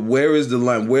 But where is the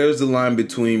line? Where is the line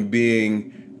between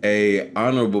being a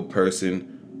honorable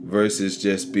person versus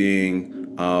just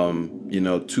being,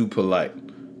 too polite.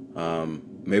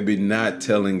 Maybe not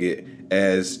telling it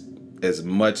as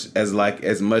much as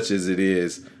it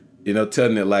is,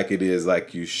 telling it like it is,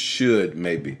 like you should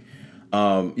maybe.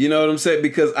 You know what I'm saying?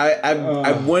 Because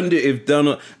I wonder if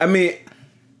Donald. I mean,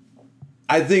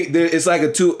 I think it's like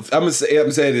a two. I'm saying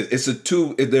this. It's a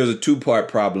two. There's a two-part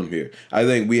problem here. I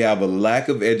think we have a lack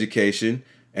of education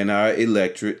in our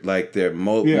electorate. Like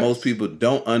most people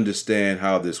don't understand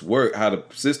how this work, how the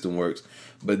system works.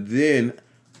 But then,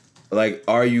 like,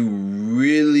 are you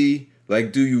really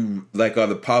like? Are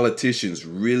the politicians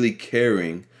really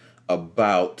caring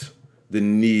about the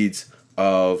needs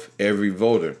of every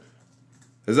voter?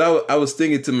 Because I was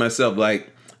thinking to myself, like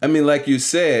you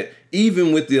said,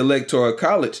 even with the Electoral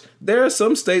College, there are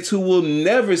some states who will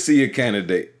never see a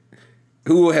candidate,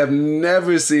 who will have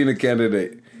never seen a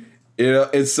candidate,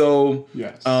 and so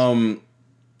yes. I'm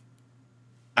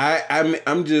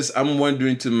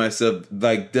wondering to myself,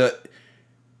 like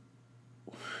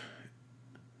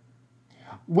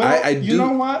well, you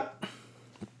know what?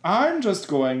 I'm just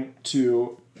going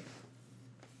to.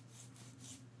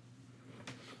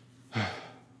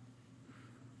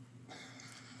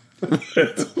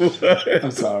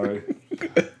 I'm sorry.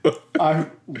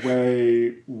 I'm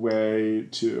way, way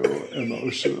too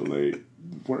emotionally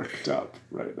worked up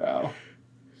right now.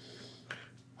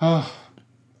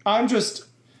 I'm just,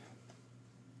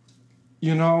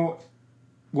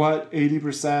 what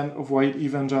 80% of white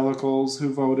evangelicals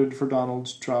who voted for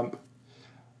Donald Trump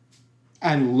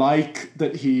and like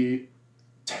that he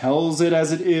tells it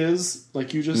as it is,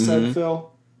 like you just said,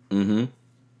 Phil. Mm-hmm.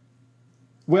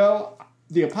 Well,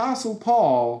 the Apostle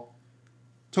Paul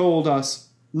told us,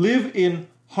 live in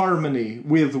harmony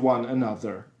with one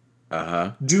another.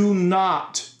 Uh-huh. Do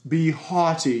not be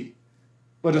haughty,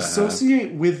 but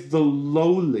associate with the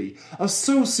lowly.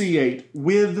 Associate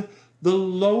with the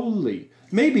lowly.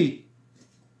 Maybe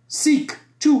seek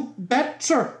to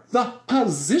better the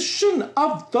position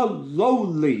of the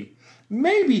lowly.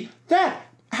 Maybe that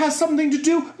has something to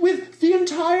do with the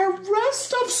entire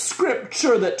rest of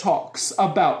Scripture that talks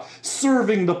about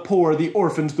serving the poor, the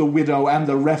orphan, the widow, and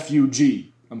the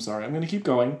refugee. I'm sorry, I'm going to keep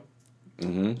going.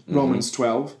 Romans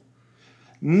 12.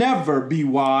 Never be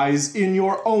wise in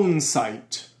your own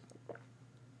sight.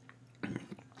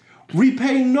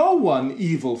 Repay no one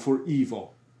evil for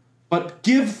evil, but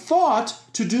give thought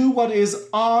to do what is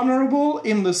honorable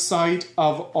in the sight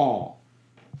of all.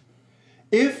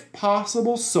 If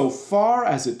possible, so far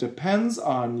as it depends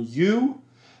on you,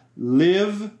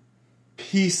 live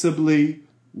peaceably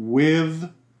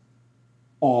with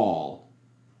all.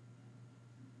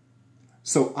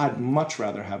 So I'd much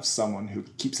rather have someone who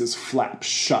keeps his flap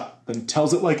shut than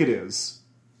tells it like it is.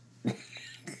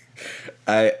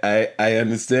 I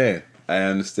understand.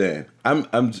 I'm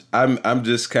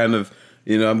just kind of,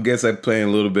 I guess I'm playing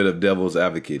a little bit of devil's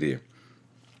advocate here.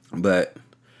 But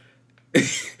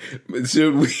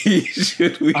should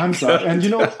we? I'm sorry. And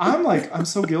I'm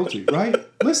so guilty, right?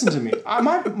 Listen to me.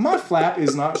 My flap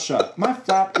is not shut. My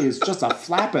flap is just a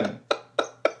flapping.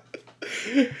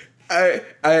 I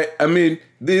mean,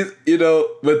 this,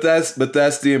 but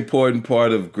that's the important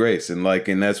part of grace, and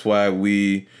that's why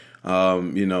we,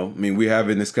 we're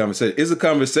having this conversation. It's a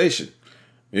conversation,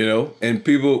 and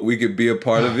people, we could be a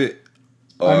part of it.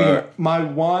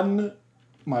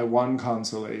 My one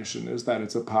consolation is that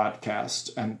it's a podcast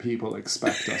and people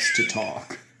expect us to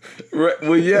talk. Right.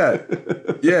 Well, yeah.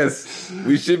 Yes,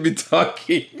 we should be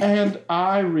talking. And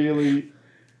I really,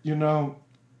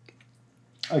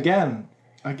 again,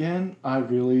 I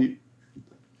really...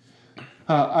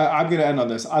 I'm going to end on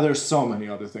this. There's so many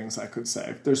other things I could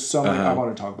say. There's so many. I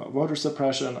want to talk about voter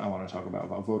suppression. I want to talk about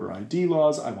voter ID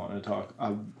laws. I want to talk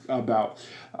about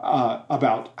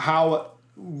how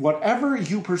whatever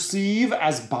you perceive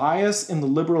as bias in the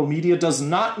liberal media does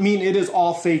not mean it is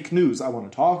all fake news. I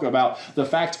want to talk about the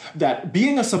fact that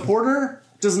being a supporter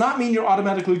does not mean you're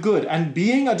automatically good, and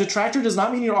being a detractor does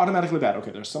not mean you're automatically bad.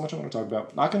 Okay, there's so much I want to talk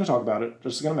about. Not going to talk about it.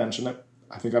 Just going to mention it.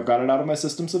 I think I've got it out of my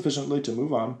system sufficiently to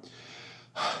move on.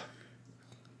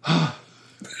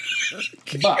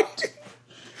 But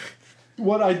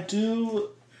what I do...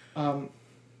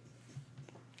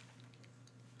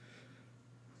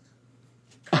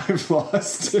 I've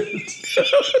lost it.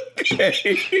 Okay.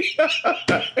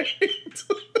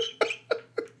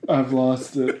 I've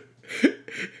lost it.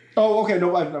 Oh, okay.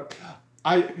 No,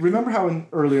 I remember how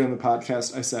earlier in the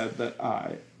podcast I said that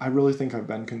I really think I've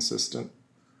been consistent.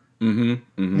 And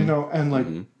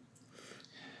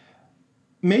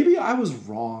maybe I was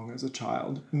wrong as a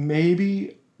child.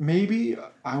 Maybe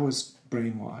I was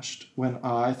brainwashed when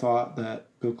I thought that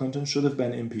Bill Clinton should have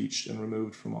been impeached and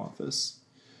removed from office.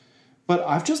 But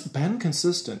I've just been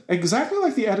consistent, exactly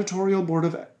like the editorial board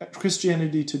of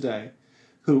Christianity Today,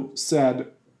 who said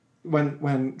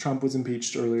when Trump was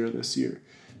impeached earlier this year,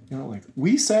 like,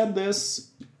 we said this,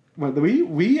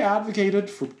 we advocated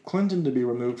for Clinton to be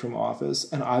removed from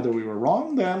office, and either we were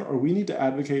wrong then or we need to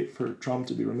advocate for Trump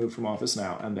to be removed from office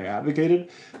now. And they advocated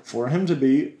for him to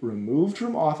be removed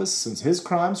from office since his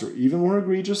crimes were even more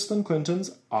egregious than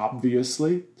Clinton's,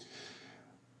 obviously.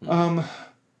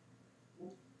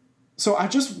 So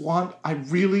I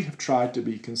really have tried to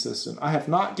be consistent. I have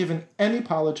not given any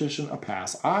politician a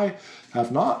pass. I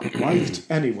have not liked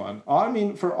anyone. I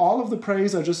mean, for all of the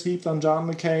praise I just heaped on John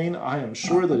McCain, I am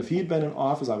sure that if he'd been in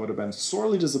office, I would have been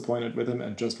sorely disappointed with him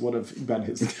and just would have been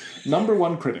his number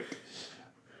one critic.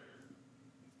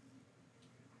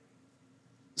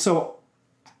 So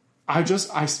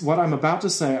what I'm about to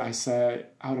say, I say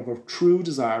out of a true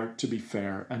desire to be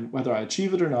fair. And whether I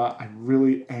achieve it or not, I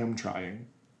really am trying.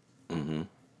 Mm-hmm.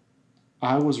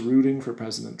 I was rooting for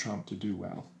President Trump to do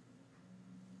well.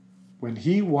 When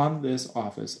he won this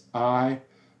office, I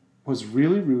was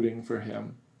really rooting for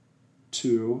him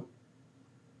to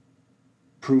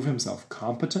prove himself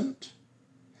competent.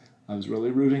 I was really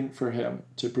rooting for him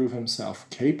to prove himself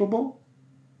capable.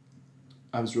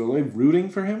 I was really rooting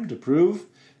for him to prove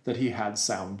that he had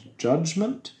sound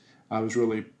judgment. I was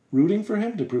really rooting for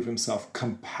him to prove himself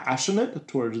compassionate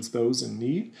towards those in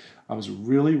need. I was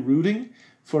really rooting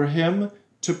for him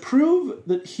to prove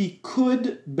that he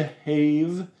could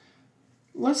behave,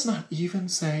 let's not even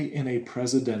say in a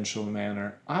presidential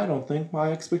manner. I don't think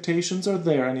my expectations are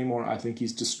there anymore. I think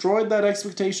he's destroyed that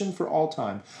expectation for all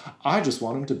time. I just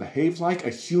want him to behave like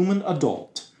a human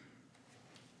adult.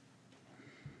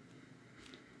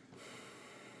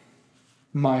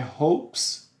 My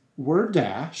hopes were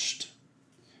dashed.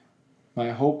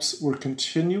 My hopes were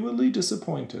continually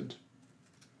disappointed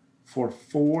for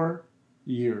 4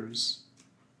 years.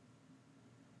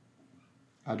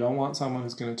 I don't want someone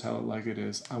who's going to tell it like it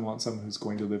is. I want someone who's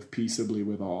going to live peaceably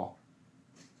with all.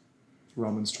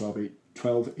 Romans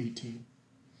 12:18.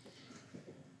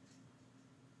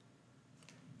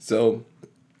 So,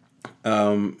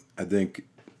 I think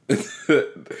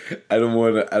I don't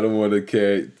want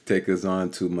to take us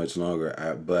on too much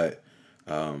longer. But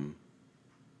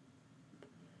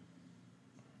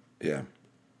yeah.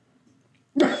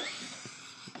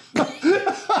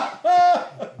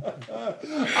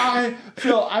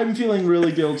 I'm feeling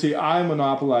really guilty. I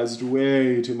monopolized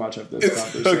way too much of this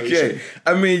conversation. Okay.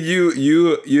 I mean,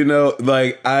 you know,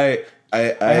 like I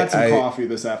had some coffee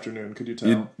this afternoon. Could you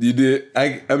tell? You did.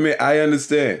 I mean, I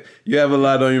understand. You have a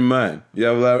lot on your mind. You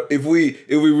have a lot. If we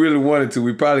really wanted to,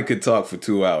 we probably could talk for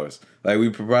 2 hours. Like we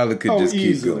probably could just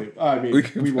easily. keep going. I mean,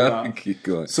 we will not keep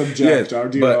going. Subject our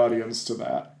dear audience to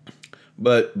that.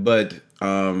 But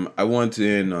I want to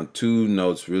end on 2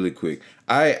 notes really quick.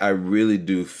 I really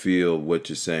do feel what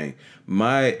you're saying.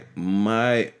 My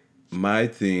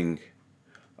thing.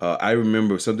 I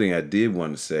remember something I did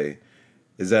want to say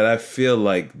is that I feel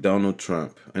like Donald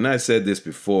Trump, and I said this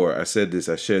before. I shared this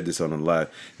on the live,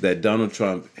 that Donald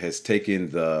Trump has taken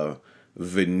the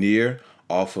veneer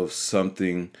off of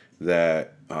something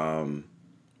that a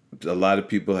lot of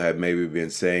people have maybe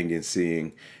been saying and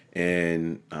seeing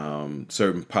in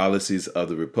certain policies of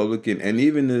the Republican and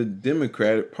even the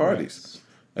Democratic parties.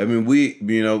 Right. I mean,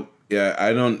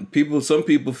 some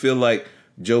people feel like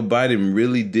Joe Biden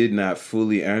really did not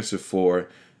fully answer for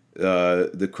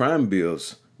the crime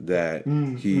bills that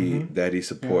he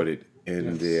supported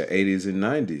in the 80s and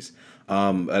 90s.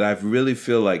 And I really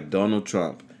feel like Donald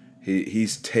Trump,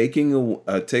 he's taking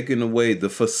away the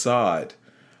facade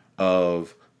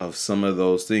of some of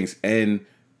those things and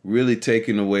really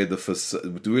taking away the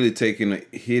facade,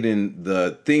 hidden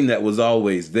the thing that was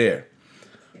always there.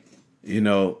 You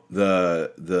know,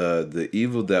 the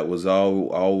evil that was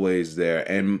always there,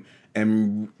 and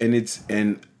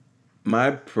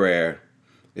my prayer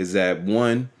is that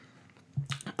one,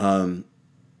 and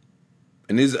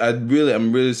I'm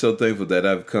really so thankful that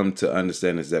I've come to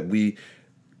understand is that we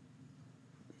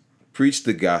preach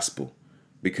the gospel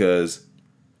because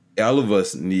all of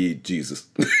us need Jesus.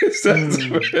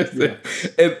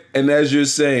 And as you're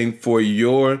saying, for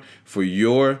your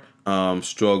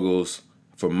struggles,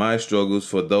 for my struggles,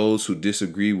 for those who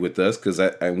disagree with us, because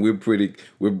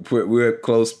we're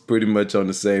close, pretty much on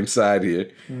the same side here.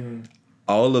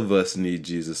 All of us need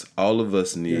Jesus. All of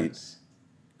us need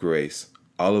grace.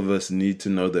 All of us need to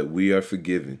know that we are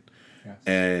forgiven,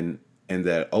 and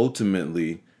that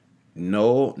ultimately,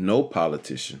 no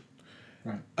politician,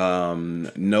 Right.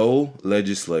 No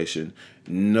legislation,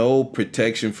 no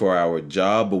protection for our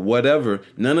job or whatever.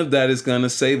 None of that is going to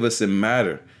save us and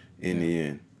matter in the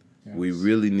end. Yes. We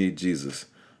really need Jesus.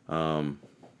 And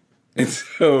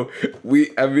so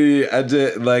I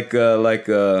just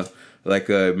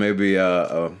maybe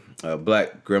a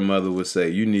black grandmother would say,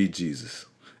 you need Jesus.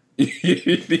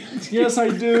 Yes, I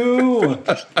do.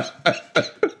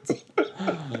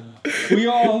 We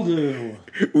all do.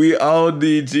 We all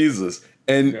need Jesus.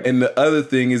 And the other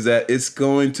thing is that it's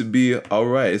going to be all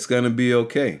right. It's going to be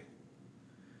okay.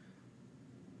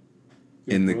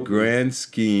 In the grand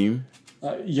scheme,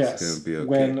 yes. it's going to be okay.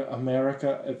 When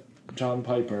America, John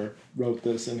Piper wrote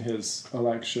this in his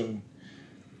election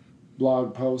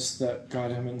blog post that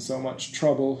got him in so much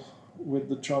trouble with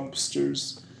the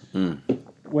Trumpsters.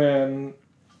 When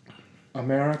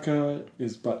America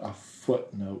is but a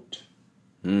footnote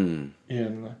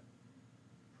in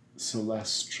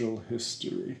celestial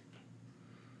history.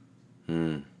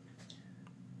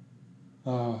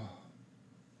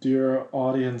 Dear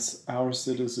audience, our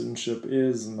citizenship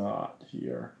is not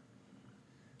here.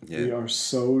 Yeah. We are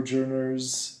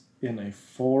sojourners in a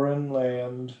foreign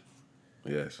land.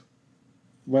 Yes.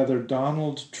 Whether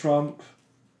Donald Trump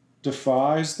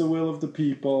defies the will of the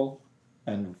people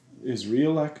and is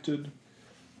reelected,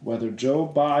 whether Joe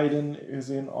Biden is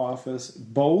in office,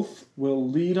 both will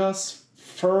lead us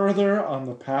further on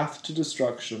the path to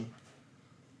destruction.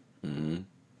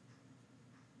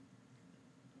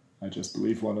 I just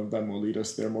believe one of them will lead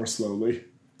us there more slowly.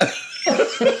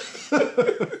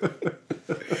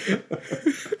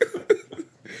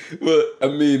 Well, I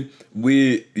mean,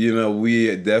 we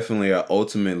definitely are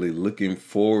ultimately looking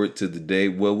forward to the day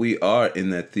where we are in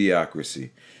that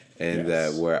theocracy, and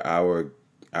that where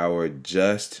our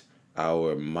just,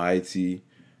 our mighty,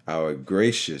 our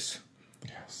gracious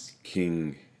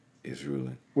King is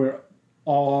ruling. Where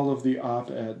all of the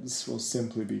op-eds will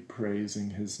simply be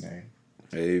praising his name.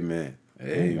 Amen.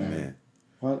 Amen.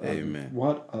 Amen.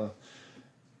 What a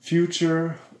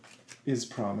future is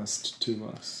promised to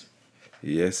us.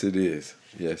 Yes, it is.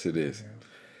 Yes, it is.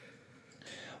 Yeah.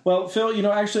 Well, Phil,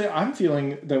 actually, I'm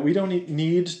feeling that we don't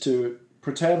need to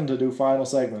pretend to do final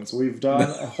segments. We've done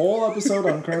a whole episode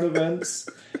on current events,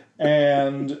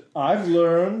 and I've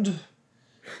learned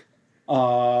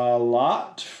a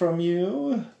lot from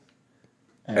you,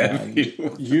 and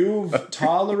you've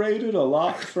tolerated a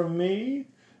lot from me,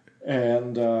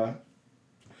 and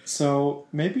so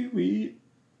maybe we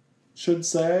should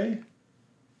say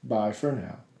bye for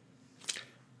now.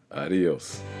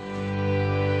 Adios.